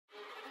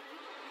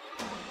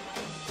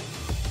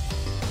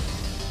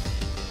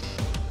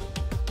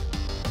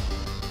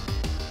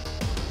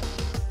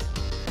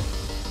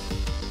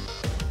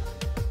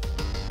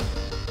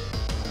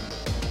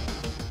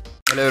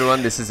Hello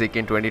everyone, this is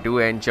Akan22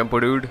 and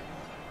Champudude।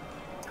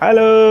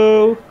 Hello.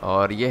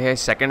 और ये है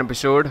सेकंड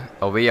एपिसोड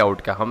वे आउट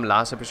का। हम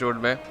लास्ट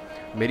एपिसोड में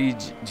मेरी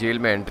जेल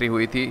में एंट्री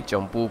हुई थी।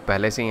 चंपू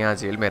पहले से यहाँ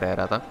जेल में रह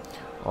रहा था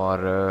और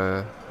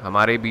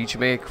हमारे बीच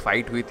में एक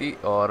फ़ाइट हुई थी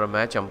और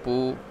मैं, चंपू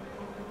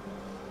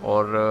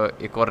और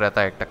एक और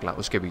रहता है एक टकला,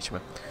 उसके बीच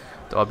में।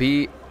 तो अभी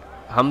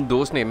हम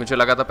दोस्त नहीं, मुझे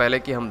लगा था पहले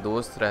कि हम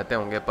दोस्त रहते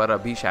होंगे, पर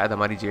अभी शायद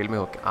हमारी जेल में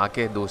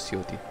आके दोस्ती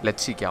होती।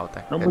 लेट्स सी क्या होता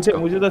है। मुझे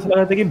तो ऐसा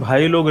लगा था कि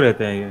भाई लोग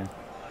रहते हैं ये।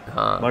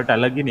 हाँ, बट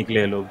अलग ही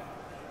निकले लोग।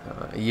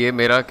 ये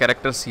मेरा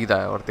कैरेक्टर सीधा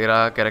है और तेरा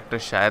कैरेक्टर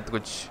शायद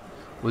कुछ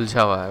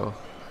उलझा हुआ है। वो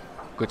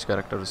कुछ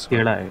कैरेक्टर उसको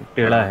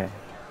टेढ़ा है।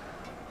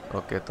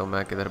 ओके, तो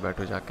मैं किधर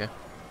बैठूं जाके?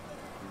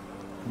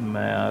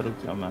 मैं यार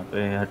मैं तो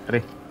हट रे।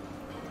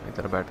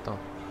 इधर बैठता हूँ।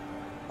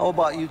 How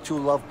about you two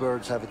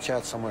lovebirds have a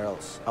chat somewhere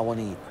else? I want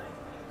to eat.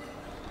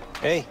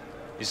 Hey,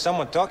 is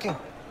someone talking?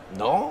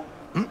 No?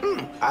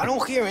 I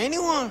don't hear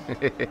anyone.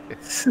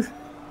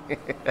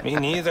 Me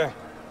neither.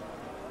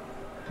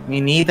 Me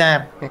neither.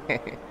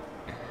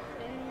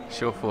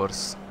 Show force.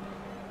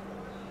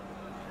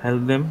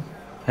 Help them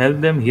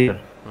here.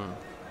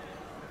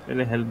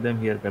 पहले help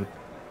them here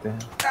करते हैं।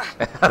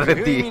 You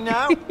hear me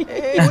now?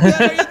 Hey, what the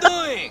hell are you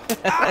doing?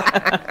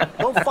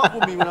 Don't fuck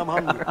with me when I'm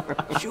hungry.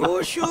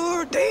 Sure.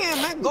 Damn,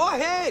 man, go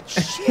ahead.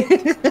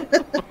 Shit.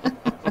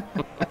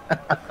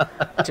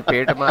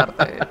 चपेट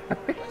मारता है।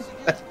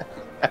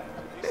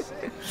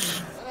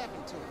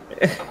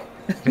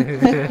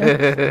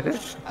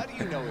 How do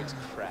you know it's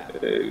crap?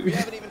 You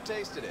haven't even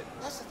tasted it.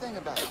 That's the thing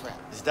about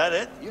crap. Is that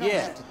it? You don't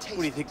Yeah. have to taste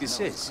What do you think this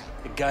is?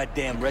 A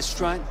goddamn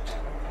restaurant?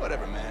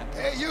 Whatever, man.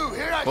 Hey, you!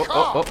 Here I O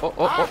come! Shit,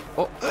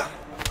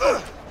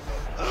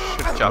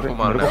 चाकू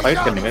मारना है। Fight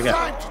करने का क्या?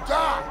 Time to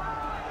die!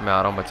 मैं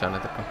आ रहा हूँ बचाने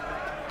तक का।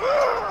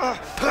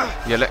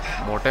 ये ले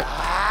मोटे।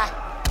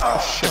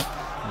 Shit,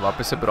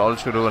 वापस से ब्रॉल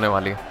शुरू होने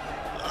वाली है।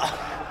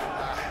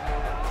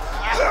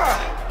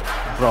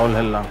 ब्राउल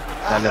हल्ला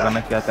क्या लगाना,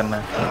 क्या करना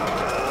है?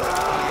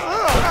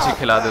 सब्जी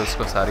खिला दे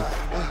उसको सारी।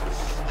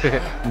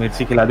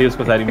 मिर्ची खिला दी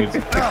उसको, सारी मिर्ची।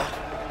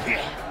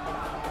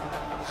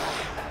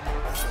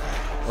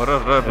 और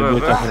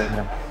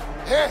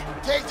Here,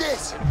 take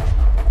this!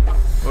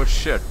 Oh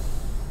shit.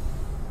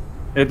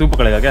 ए तू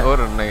पकड़ेगा क्या? और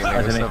नहीं अच्छा,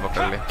 उसने नहीं।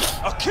 पकड़ ले।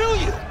 I'll kill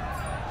you.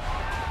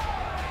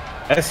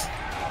 Yes.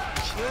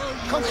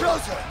 Come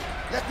closer!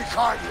 Let me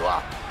card you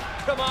up!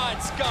 Come on,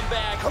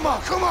 scumbag! Come on!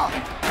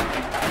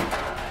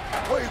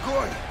 Where you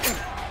going?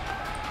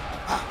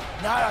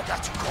 Now I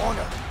got you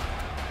cornered.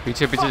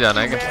 पीछे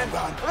जाना है क्या? Run.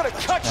 I'm gonna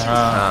cut you.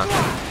 हाँ। I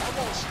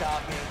won't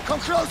stop me.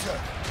 Come closer!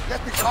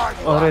 Let me card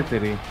you अरे up!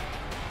 तेरी।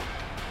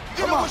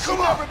 Come on!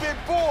 Never been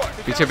bored.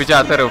 पीछे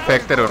आते रहो,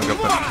 फेंकते रहो उनके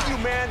ऊपर। Fuck you,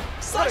 man.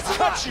 I'm gonna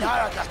cut you. Now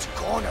I got you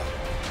cornered.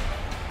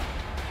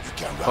 You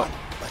can run,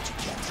 but you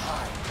can't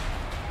hide.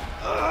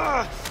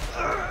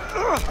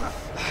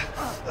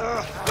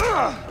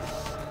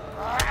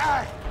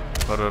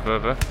 और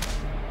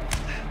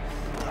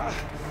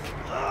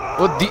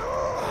ओ दी,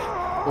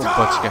 ओ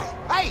बच गया।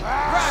 Hey!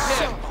 Grab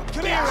him.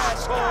 Come here,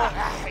 asshole.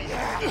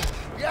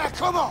 Yeah,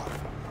 come on!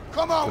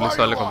 Police where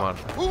वाले you को are?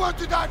 मारता। Who wants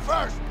to die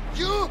first?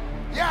 You?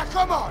 Yeah,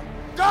 come on!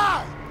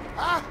 Die!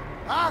 Huh?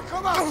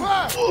 Come on,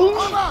 first!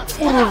 Come on!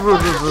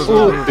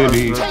 ओ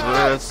तेरी।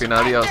 पिना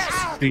दिया।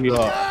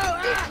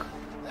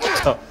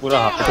 पूरा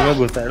हाथ में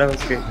घुसा है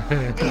उसके।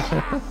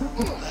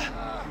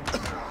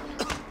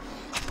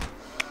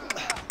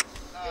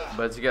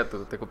 बच गया तू,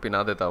 तेरे को पिना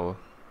देता वो।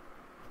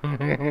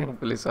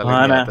 पुलिस वाले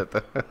हाँ नहीं ना। आते तो।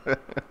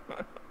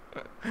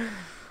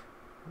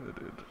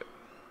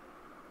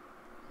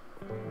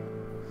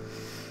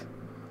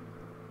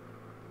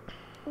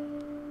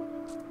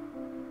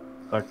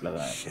 कट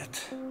लगा है। Shit.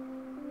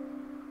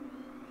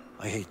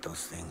 I hate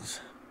those things.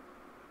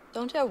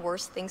 Don't you have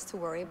worse things to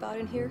worry about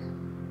in here?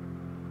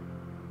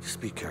 Just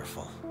be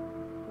careful.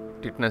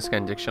 Tetanus का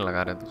इंजेक्शन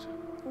लगा रहे हैं तुझे।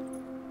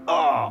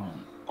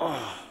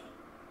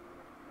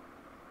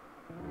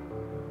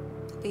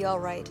 Be all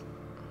right.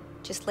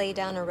 Just lay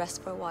down and rest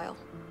for a while.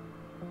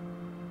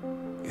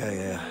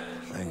 Yeah.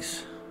 Thanks.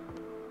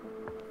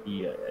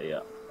 या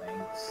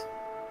thanks.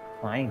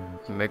 Fine.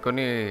 मेरे को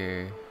नहीं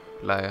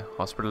लाया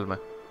हॉस्पिटल में।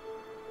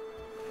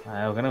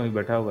 आया होगा ना, वहीं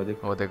बैठा होगा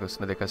देख। वो देख,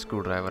 उसने देखा स्क्रू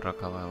ड्राइवर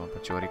रखा हुआ है वहाँ पर,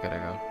 चोरी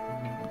करेगा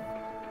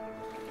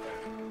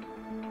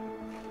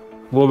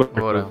वो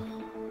वो रहा।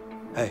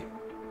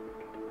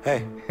 Hey.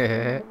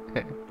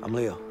 I'm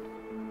Leo.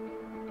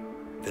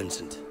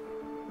 Vincent.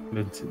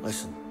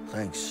 Listen,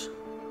 thanks.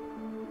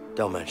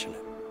 Don't mention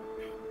it.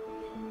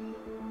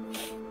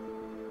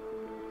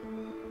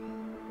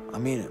 I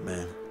mean it,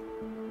 man.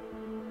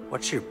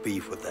 What's your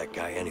beef with that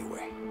guy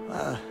anyway?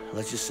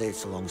 Let's just say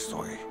it's a long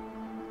story.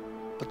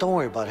 But don't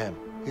worry about him.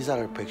 He's out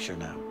of the picture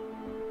now.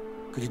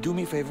 Could you do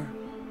me a favor?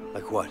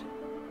 Like what?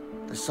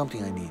 There's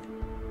something I need.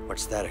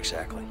 What's that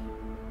exactly?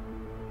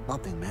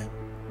 Nothing, man.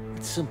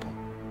 It's simple.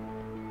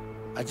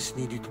 I just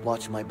need you to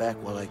watch my back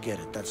while I get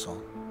it, that's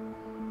all.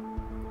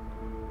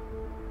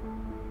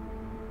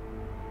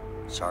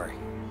 Sorry,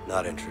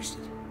 not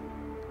interested.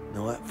 You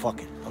know what? Fuck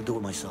it. I'll do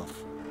it myself.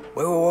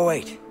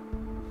 Wait.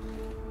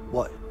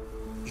 What?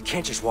 You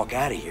can't just walk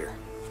out of here.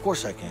 Of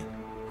course I can.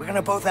 We're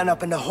gonna both end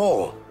up in the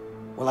hole.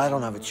 Well, I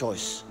don't have a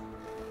choice.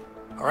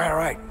 All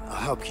right.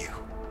 I'll help you.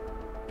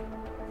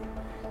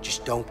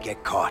 Just don't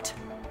get caught.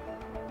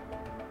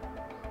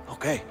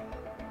 Okay.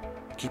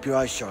 Keep your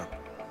eyes sharp.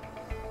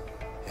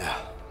 Yeah.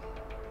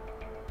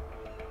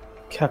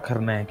 क्या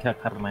करना है, क्या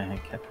करना है,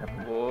 क्या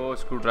करना है? वो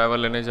स्क्रू ड्राइवर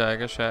लेने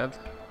जाएगा शायद।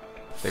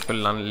 देखो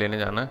लेने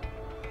जाना है।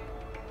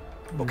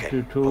 Okay.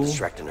 Two. I'll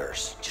distract the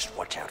nurse. Just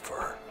watch out for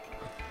her.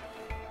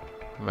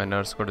 मैं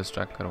नर्स को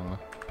डिस्ट्रैक्ट करूँगा।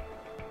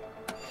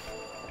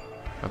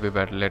 अभी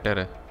बैठ लेटर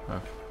है।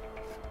 हाँ।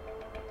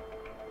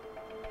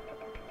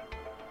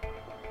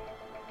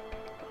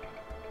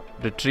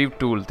 रिट्रीव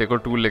टूल, तेरे को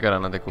टूल लेकर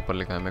आना, देखो ऊपर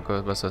लिखा है, मेरे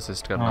को बस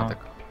असिस्ट करना हाँ। तक।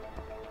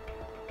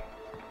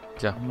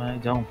 जा।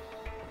 मैं जाऊँ?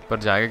 पर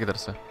जाएगा किधर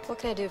से? What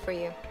can I do for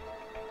you?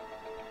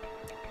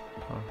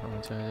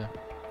 हाँ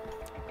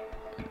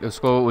जा।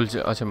 उसको उलझ,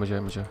 अच्छा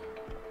मुझे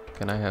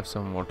Can I have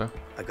some water?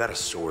 I got a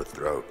sore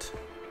throat.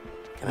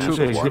 Can I चुप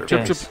have some water, चुप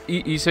please? चुप,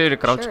 ई से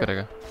क्राउच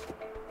करेगा।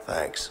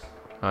 Thanks.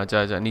 हाँ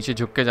जा, नीचे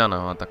झुक के जाना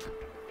वहाँ तक।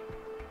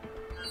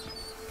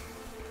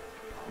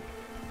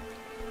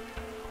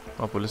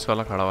 और पुलिस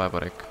वाला खड़ा हुआ है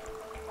पर एक,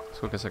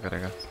 इसको कैसे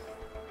करेगा?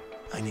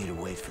 I need to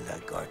wait for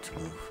that guard to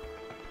move.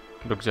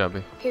 रुक जा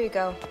अभी। Here you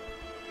go.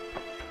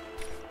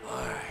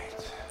 All right.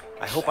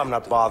 I hope I'm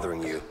not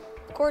bothering you.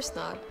 Of course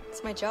not.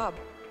 It's my job.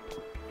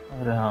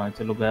 अरे हाँ,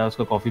 चलो गया,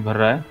 उसका कॉफी भर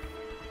रहा है।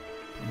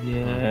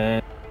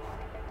 ये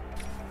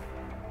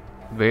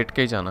वेट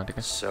के ही जाना, ठीक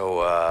है? So,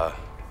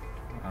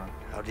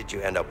 how did you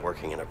end up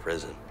working in a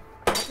prison?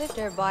 I've lived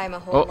nearby my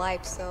whole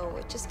life, so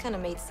it just kind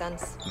of made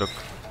sense. रुक,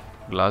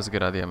 ग्लास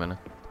गिरा दिया मैंने।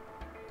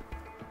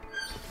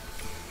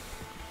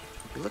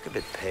 You look a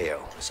bit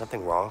pale. Is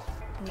something wrong?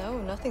 No,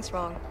 nothing's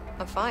wrong.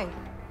 I'm fine.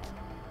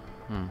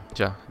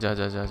 जा।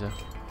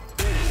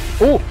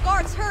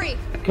 Guards, hurry!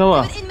 क्या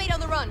हुआ? We have an inmate on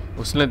the run.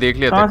 उसने देख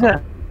लिया कहाँ था।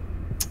 से?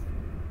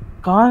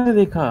 कहाँ से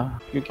देखा?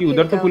 क्योंकि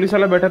उधर तो पुलिस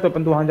वाला बैठा, तो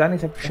अपन तो वहाँ जा नहीं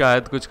सकते।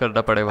 शायद कुछ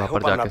करना पड़े वहाँ I पर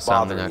hope I'm जाके, not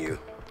सामने bothering जाके। you.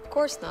 Of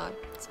course not.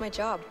 It's my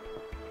job.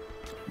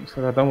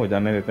 इसका खत्म हो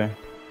जाने देते हैं।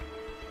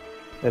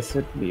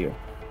 Asset Leo.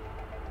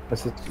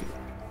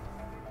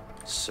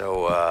 So,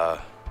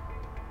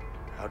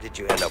 how did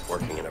you end up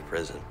working in a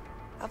prison?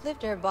 I've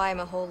lived nearby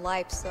my whole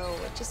life, so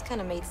it just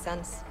kind of made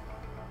sense.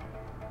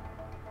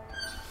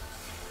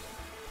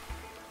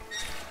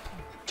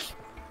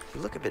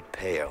 You look a bit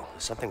pale.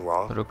 Is something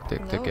wrong? रुक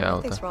देखते No, क्या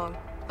होता nothing's है। wrong.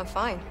 I'm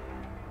fine.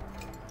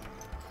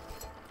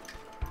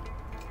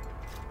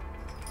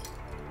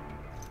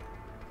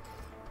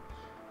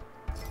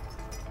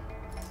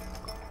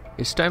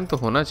 इस time तो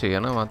होना चाहिए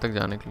ना वहाँ तक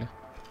जाने के लिए।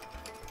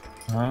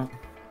 हाँ।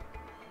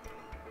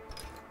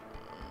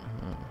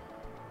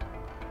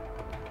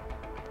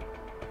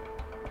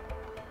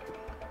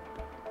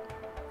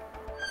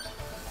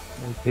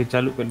 फिर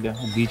चालू कर दिया,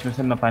 बीच में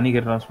से ना पानी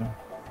गिर रहा उसमें,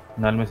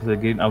 नल में से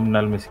गिर, अब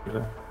नल में से गिर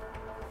रहा है,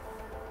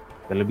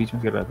 पहले बीच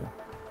में गिर रहा था।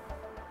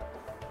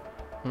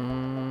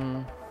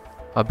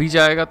 अभी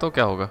जाएगा तो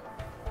क्या होगा,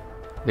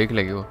 देख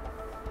लेगी वो।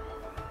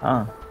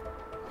 हाँ,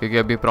 क्योंकि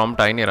अभी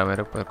प्रॉम्प्ट आ ही नहीं रहा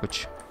मेरे ऊपर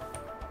कुछ।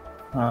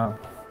 हाँ,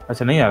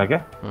 अच्छा नहीं आ रहा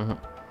क्या?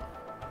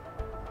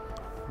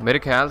 मेरे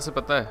ख्याल से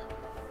पता है,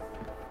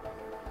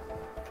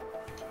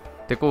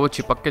 देखो वो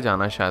चिपक के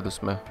जाना है शायद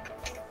उसमें।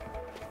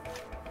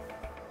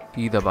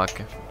 ई दबा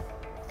के,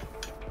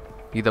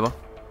 ई दबा।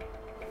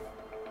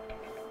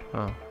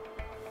 हाँ,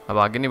 अब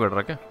आगे नहीं बढ़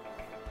रहा क्या?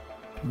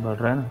 बढ़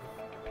रहा है ना,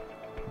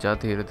 जा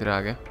धीरे धीरे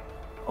आगे।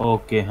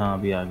 ओके, हाँ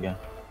अभी आ गया।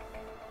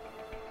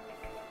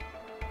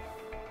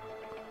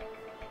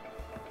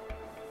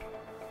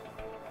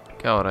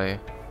 क्या हो रहा है ये?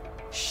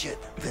 Shit,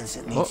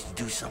 Vincent needs to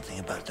do something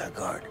about that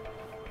guard.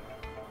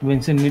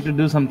 Vincent need to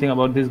do something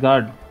about this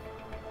guard.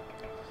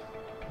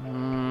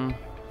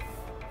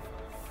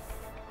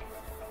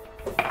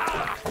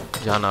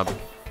 जाना अभी।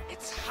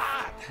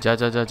 जा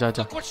जा जा जा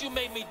जा Look what you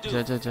made me do.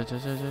 जा जा जा जा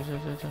जा जा जा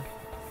जा जा।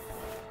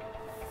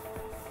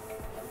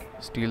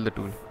 Steal the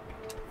tool.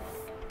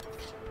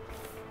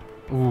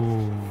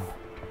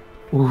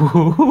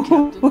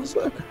 Captain is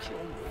gonna kill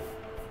me.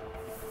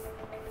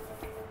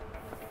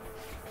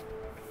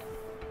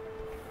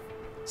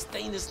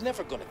 Stain is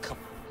never gonna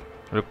come.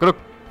 रुक रुक।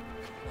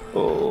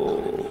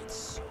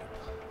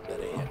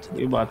 Better head to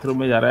ये बाथरूम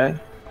में जा रहा है।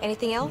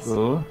 Anything else?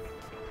 तो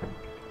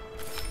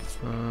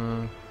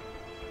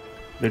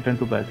return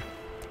to bed.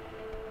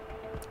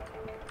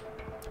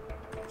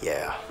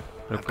 Yeah,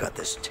 I've got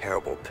this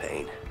terrible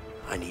pain.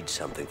 I need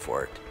something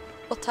for it.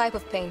 What type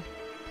of pain?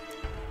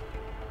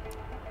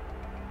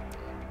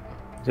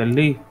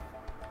 जल्दी।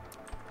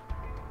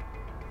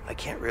 I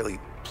can't really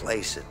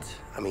place it.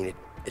 I mean,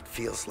 it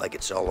feels like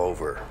it's all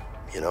over,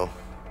 you know?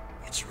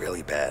 It's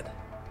really bad.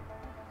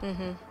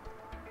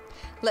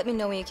 Let me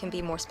know when you can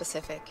be more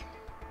specific.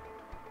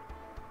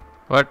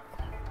 What?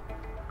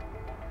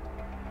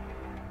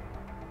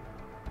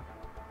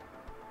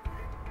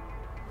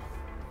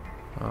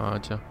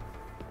 अच्छा।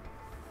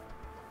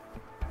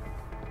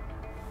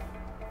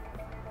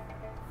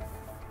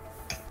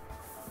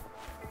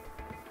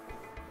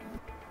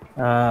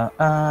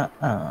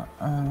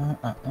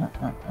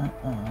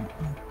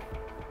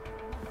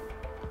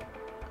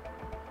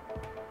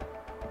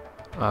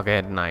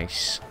 Okay,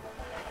 nice.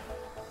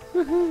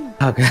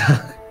 आ गया।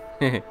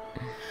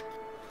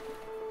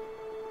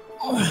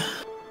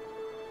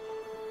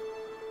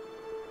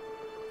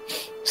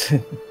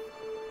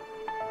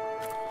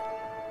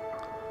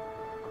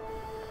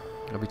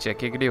 अभी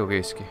checking नहीं हो गई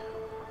इसकी,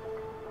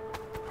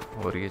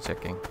 हो रही है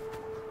checking.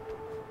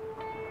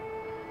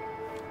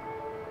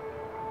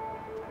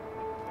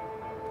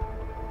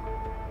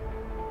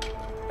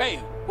 Hey,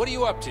 what are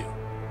you up to?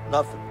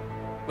 Nothing.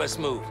 Let's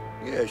move.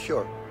 Yeah,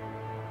 sure.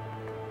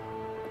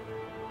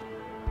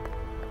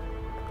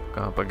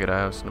 कहाँ पर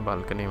गिराया उसने?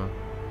 बालकनी में।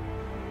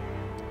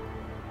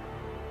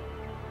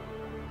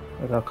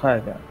 रखा है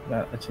क्या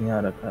यार? अच्छा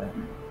यहाँ रखा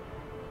है।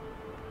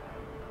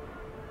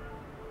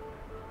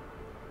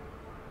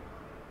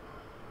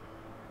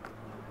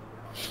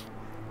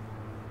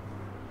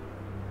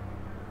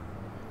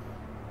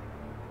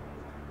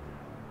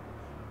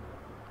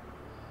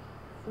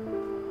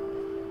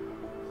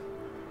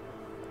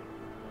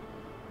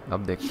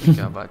 अब देखते हैं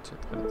क्या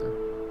बातचीत करते हैं।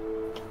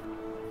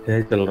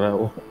 क्या चल रहा है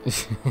वो?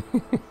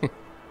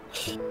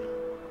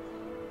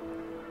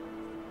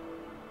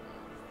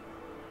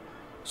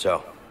 So,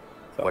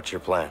 what's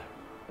your plan?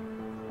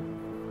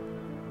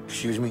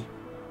 Excuse me?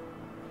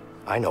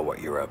 I know what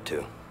you're up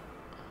to.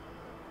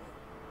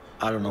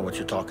 I don't know what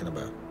you're talking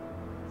about.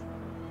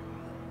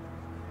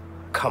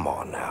 Come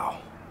on now.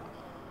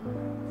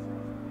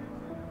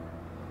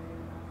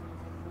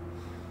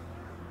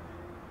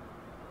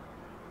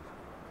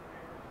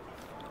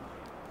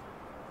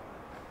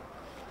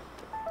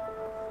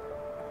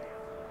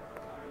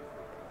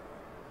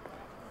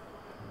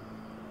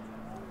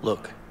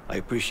 Look, I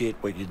appreciate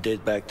what you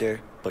did back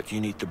there, but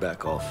you need to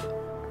back off.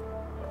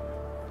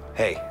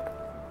 Hey,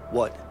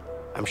 What?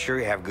 I'm sure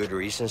you have good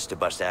reasons to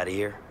bust out of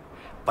here,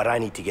 but I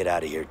need to get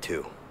out of here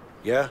too.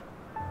 Yeah?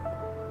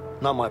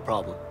 Not my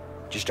problem.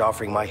 Just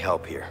offering my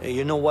help here. Hey,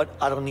 you know what?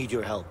 I don't need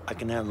your help. I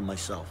can handle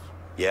myself.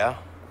 Yeah?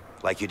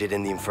 Like you did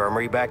in the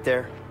infirmary back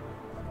there?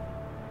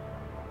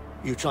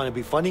 You trying to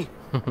be funny?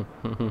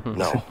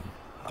 No,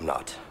 I'm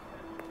not.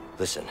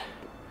 Listen,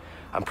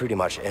 I'm pretty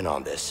much in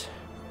on this.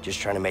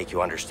 Just trying to make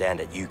you understand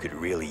that you could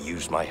really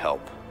use my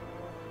help.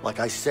 Like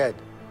I said,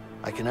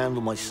 I can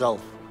handle myself.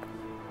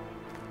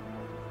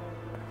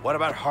 What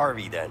about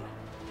Harvey then?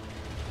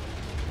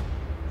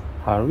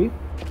 Harvey?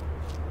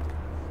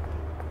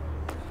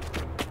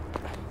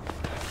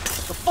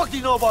 The fuck do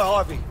you know about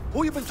Harvey?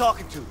 Who you been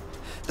talking to?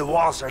 The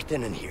walls are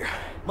thin in here.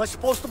 Am I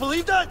supposed to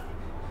believe that?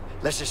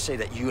 Let's just say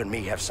that you and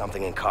me have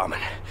something in common.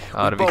 We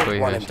Harvey both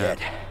koi want hai him shayad.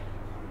 dead.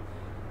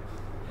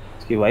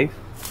 उसकी wife?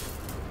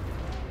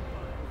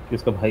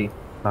 किसका भाई?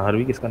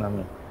 Harvey किसका नाम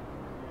है?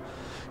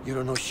 You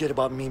don't know shit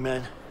about me,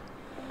 man.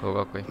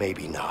 होगा कोई।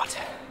 Maybe not.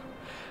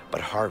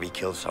 But Harvey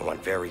killed someone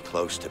very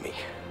close to me.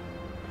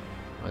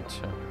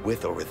 अच्छा।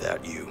 With or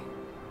without you,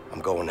 I'm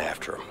going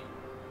after him.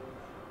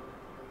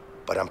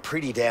 But I'm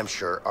pretty damn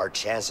sure our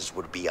chances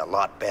would be a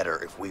lot better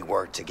if we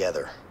worked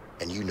together.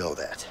 And you know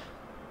that.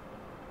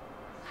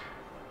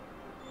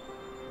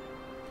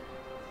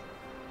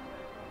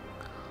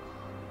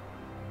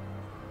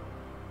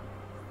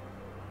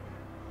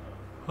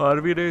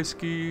 Harvey ने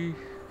इसकी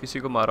किसी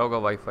को मारा होगा,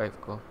 wife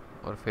को,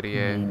 और फिर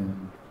ये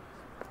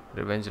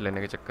रिवेंज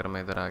लेने के चक्कर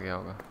में इधर आ गया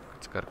होगा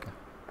कुछ करके।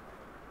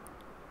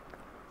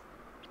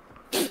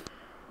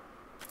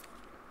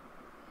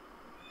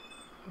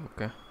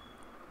 ओके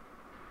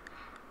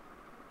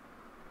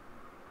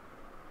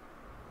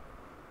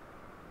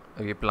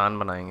अब ये प्लान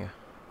बनाएंगे।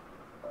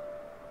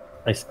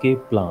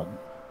 Escape plan.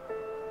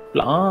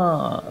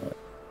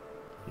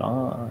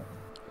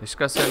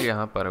 इसका सेल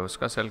यहाँ पर है,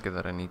 उसका सेल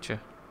किधर है? नीचे।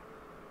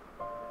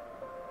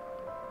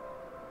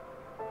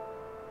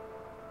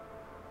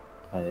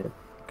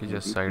 कि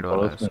जस्ट साइड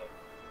वाला है।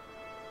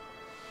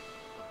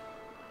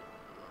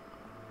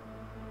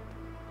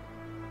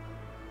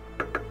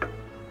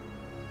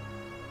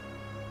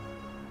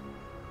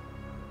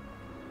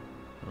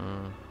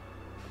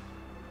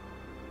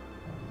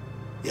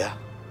 Yeah.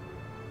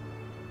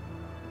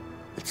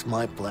 It's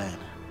my plan,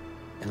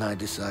 and I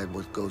decide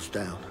what goes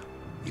down.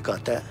 You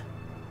got that?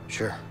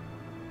 Sure.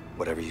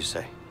 Whatever you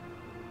say.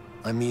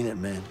 I mean it,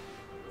 man.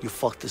 You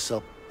fuck this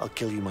up, I'll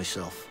kill you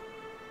myself.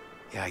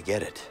 Yeah, I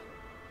get it.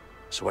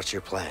 So what's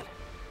your plan?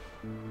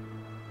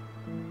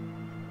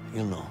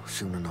 You'll know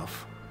soon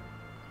enough.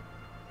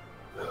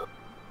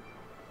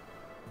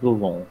 Go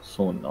on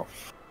soon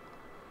enough.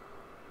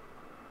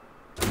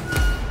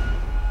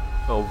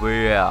 Oh,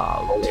 way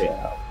out.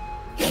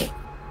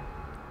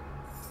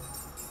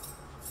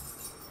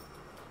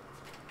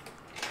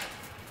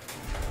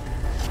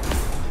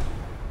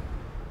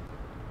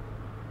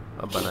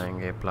 अब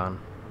बनाएंगे plan.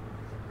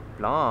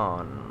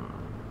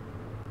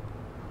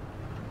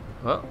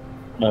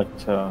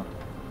 अच्छा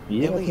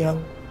ये Emilio,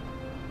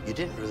 you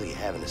didn't really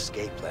have an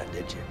escape plan,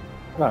 did you?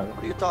 What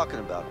are you talking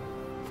about?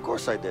 Of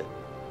course I did.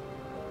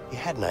 You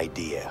had an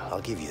idea,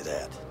 I'll give you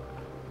that.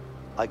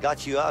 I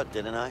got you out,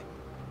 didn't I?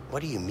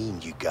 What do you mean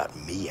you got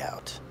me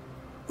out?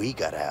 We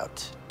got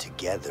out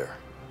together.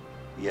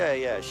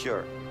 Yeah,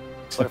 sure.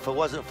 But if it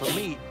wasn't for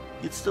me,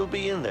 you'd still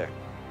be in there.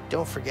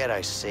 don't forget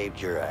I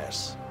saved your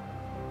ass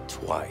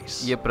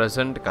twice. ये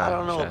present का I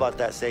don't know शायद। about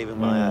that saving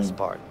my ass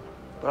part,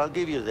 but I'll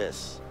give you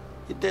this.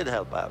 You did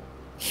help out.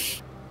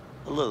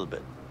 A little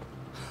bit.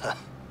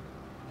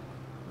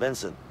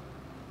 Vincent,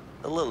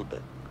 a little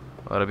bit.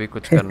 और अभी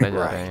कुछ करने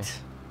जा रहे हैं। Right.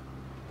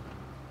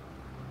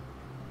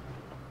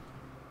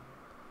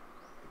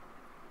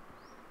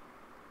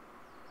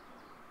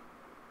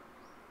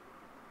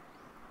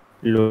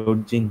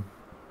 लोडिंग।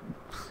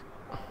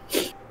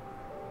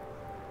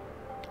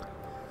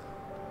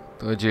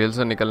 तो जेल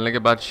से निकलने के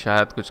बाद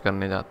शायद कुछ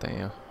करने जाते हैं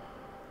यहाँ।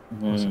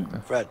 हो सकता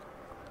है। Fred,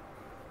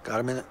 got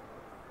a minute?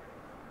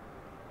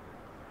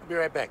 I'll be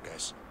right back,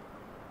 guys.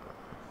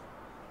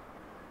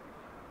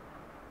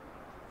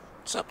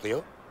 What's up,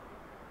 Leo?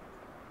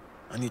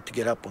 I need to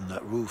get up on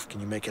that roof.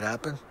 Can you make it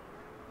happen?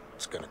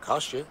 It's gonna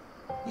cost you.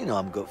 You know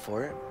I'm good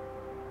for it.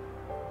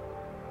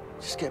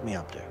 Just get me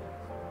up there.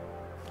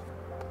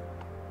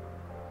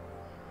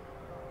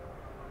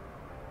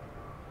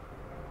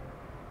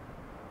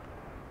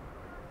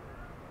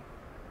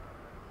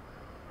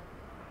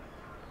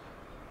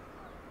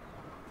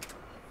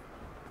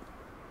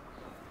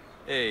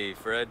 Hey,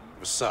 Fred.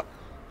 What's up?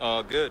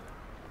 All good.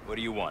 What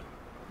do you want?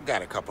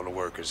 Got a couple of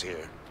workers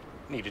here.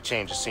 Need to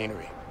change the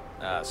scenery.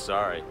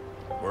 Sorry.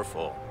 We're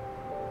full.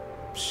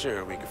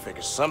 Sure, we could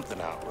figure something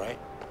out, right?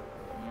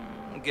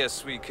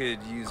 Guess we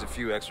could use a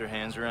few extra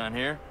hands around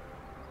here.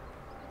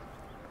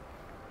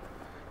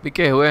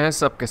 बिके हुए हैं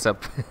सब के सब।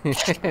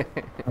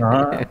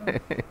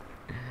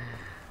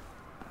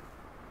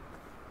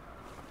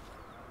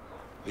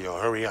 Leo,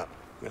 hurry up.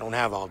 We don't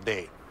have all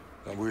day.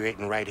 And we're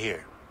waiting right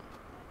here.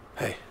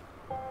 Hey,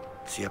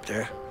 see up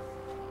there?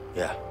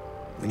 Yeah.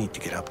 We need to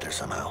get up there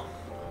somehow.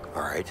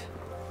 All right.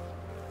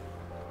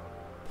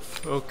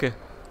 Okay.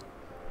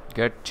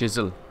 Get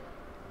chisel.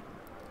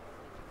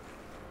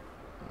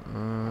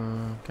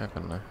 क्या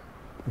करना है?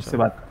 इससे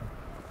बात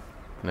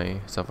नहीं,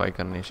 सफाई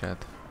करनी है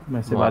शायद। मैं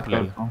इससे बात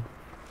करता हूँ।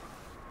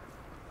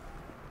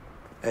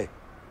 Hey,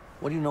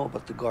 what do you know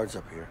about the guards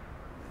up here?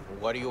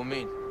 What do you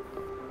mean?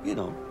 You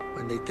know,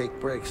 when they take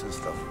breaks and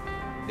stuff.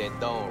 They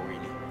don't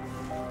really.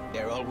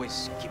 They're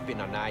always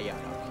keeping an eye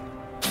out of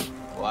you.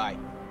 Why?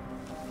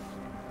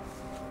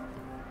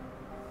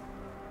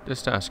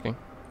 Just asking.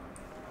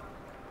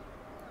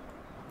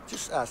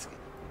 Just asking.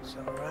 It's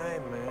all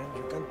right, man.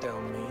 You can tell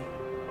me.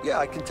 Yeah,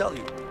 I can tell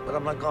you, but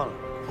I'm not gonna.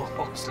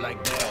 Oh, it's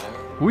like that, huh?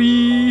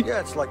 Wee. Yeah,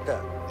 it's like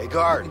that. Hey, You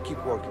guard. can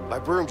keep working. My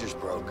broom just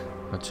broke.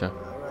 अच्छा।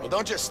 Well,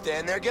 don't just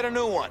stand there. Get a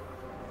new one.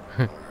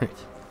 All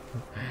right.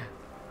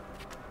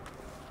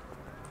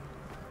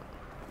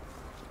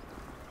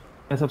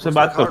 मैं सबसे Looks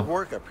बात like hard करूँ।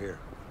 work up here.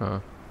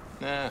 हाँ।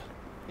 Nah,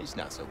 he's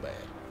not so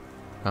bad.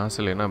 कहाँ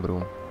से लेना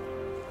broom?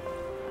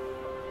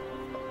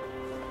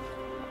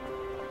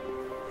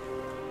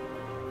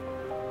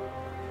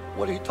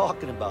 What are you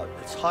talking about?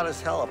 It's hot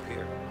as hell up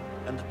here,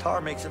 and the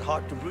tar makes it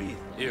hard to breathe.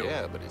 Ew.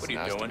 Yeah, but it's What are you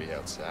nice doing? to be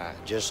outside.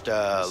 Just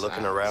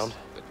looking around.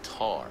 The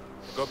tar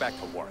Go back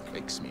to work.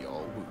 makes me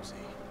all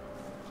woozy.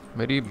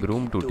 मेरी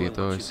broom टूटी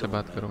तो इससे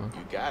बात करूँ मैं।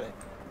 You got it.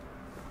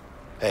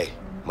 Hey,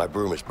 my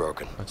broom is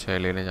broken. अच्छा, ये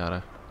लेने जा रहा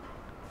है।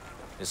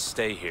 Just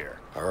stay here.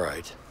 All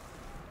right.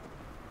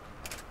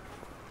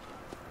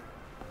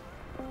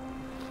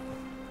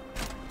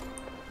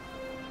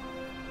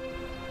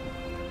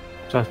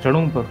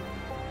 चढ़ूं ऊपर।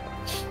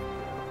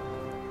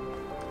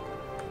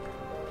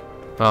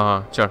 हाँ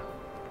हाँ, चढ़।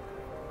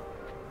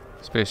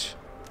 Space.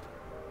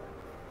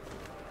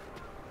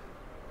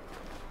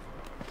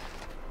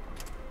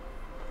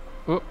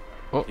 O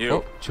O You, O,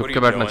 what छुप are के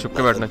you बैठना, doing? छुप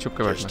के बैठना, छुप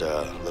के Just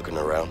बैठना। looking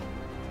around.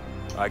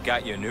 I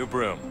got you a new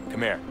broom.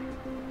 Come here.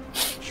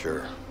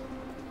 Sure.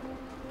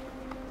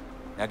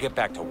 Now get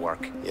back to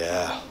work.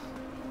 Yeah.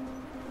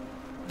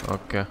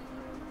 Okay.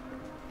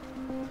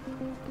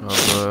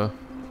 अब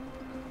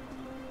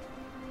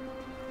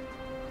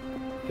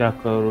क्या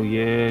करूँ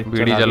ये?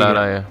 बीड़ी जला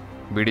रहा है।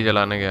 बीड़ी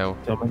जलाने गया वो।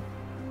 चलो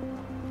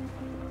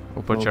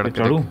ऊपर चढ़ के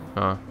चढ़ूं? देख।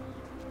 हाँ।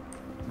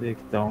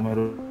 देखता हूँ मैं।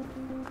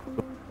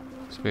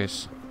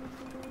 Space.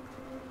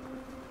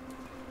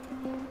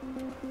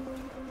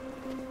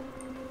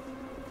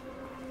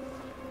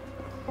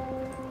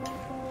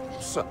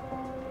 What's up?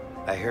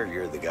 I hear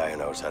you're the guy who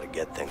knows how to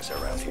get things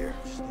around here.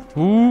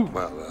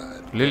 Well,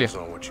 Lilia. depends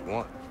on what you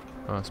want.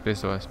 हाँ,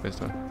 स्पेस हुआ,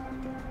 स्पेस हुआ।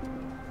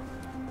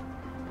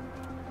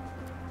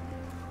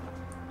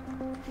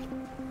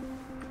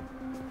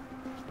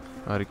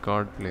 A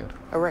record player.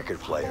 A record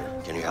player.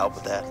 Can you help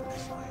with that?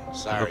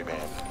 Sorry,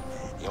 man.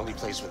 The only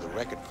place for the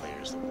record player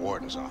is the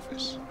warden's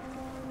office.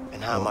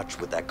 And how much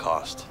would that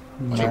cost?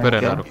 ऊपर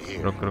है ना, रुक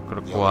Here. रुक रुक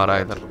रुक, The वो आ only रहा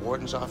है way to इधर। the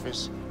warden's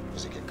office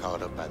is to get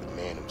called up by the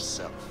man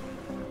himself.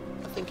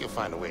 I think you'll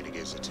find a way to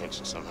get his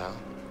attention somehow.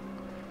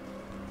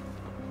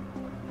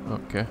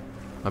 Okay,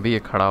 अभी ये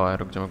खड़ा हुआ है,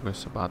 रुक जा, मेरे को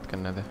इससे बात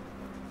करने दे।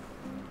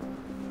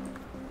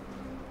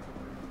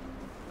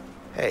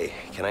 Hey,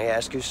 can I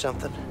ask you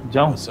something?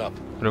 जाऊँ? What's up?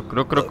 रुक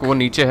रुक रुक, वो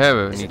नीचे है,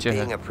 वो Is it नीचे है।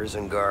 being a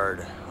prison guard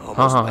हाँ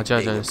almost हाँ, like जा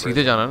being जा, in सीधे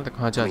prison? जाना ना।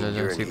 हाँ, जा I जा mean, जा,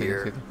 you're in सीधे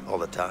here सीधे। all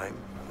the time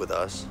with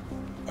us.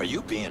 Are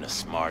you being a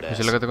smart ass?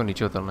 मुझे लगा तेरे को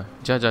नीचे उतरना है।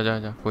 जा जा जा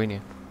जा, कोई नहीं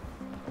है।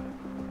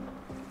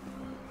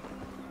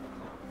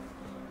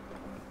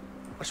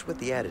 What's with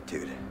the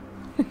attitude?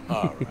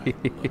 All right,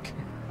 look.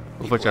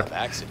 People have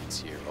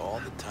accidents here all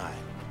the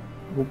time.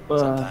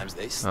 Sometimes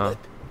they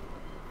slip,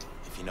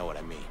 if you know what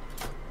I mean.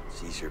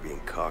 It's easier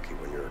being cocky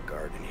when you're a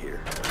guard in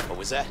here. What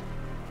was that?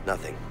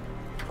 Nothing.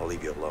 I'll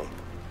leave you alone.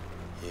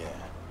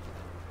 Yeah.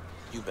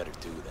 You better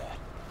do that.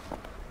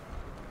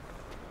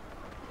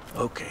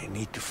 Okay,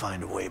 need to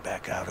find a way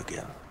back out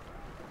again.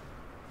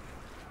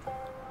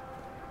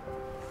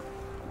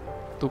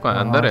 तू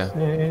कहाँ अंदर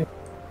है?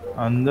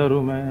 अंदर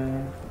हूँ मैं।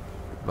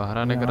 बाहर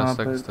आने का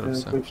रास्ता किस तरफ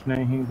से? कुछ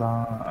नहीं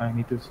बाहर। I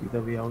need to see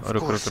the way out.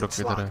 रुक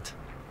किधर है?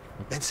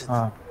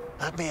 Vincent,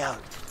 let me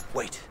out.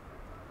 Wait,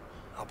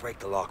 I'll break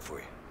the lock for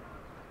you.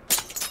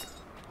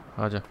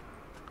 आजा।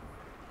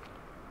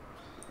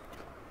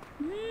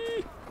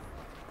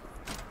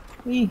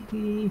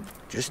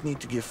 Just need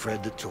to give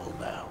Fred the tool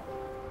now.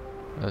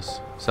 बस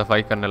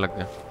सफाई करने लग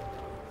गए।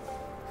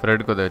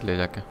 फ्रेड को दे ले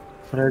जाके।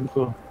 फ्रेड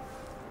को।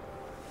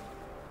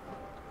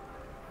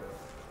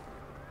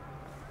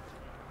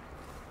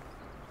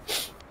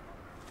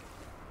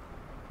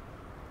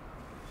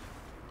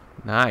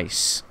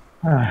 Nice.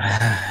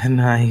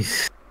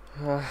 Nice.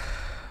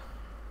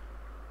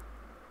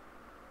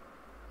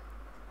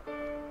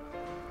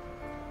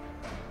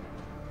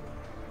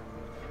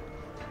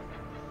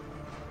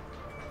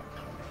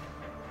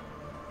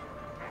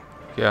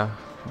 क्या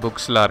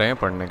बुक्स ला रहे हैं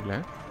पढ़ने के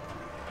लिए?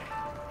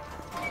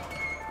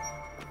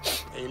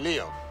 Hey,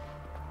 Leo.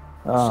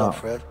 What's up,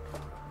 Fred?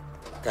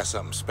 Got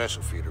something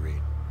special for you to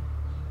read.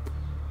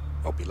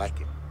 Hope you like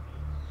it.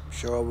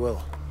 Sure I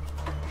will.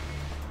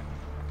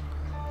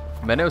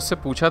 मैंने उससे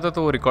पूछा था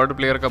तो वो रिकॉर्ड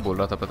प्लेयर का बोल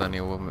रहा था, पता नहीं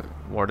वो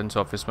वार्डन्स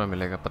ऑफिस में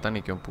मिलेगा, पता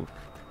नहीं क्यों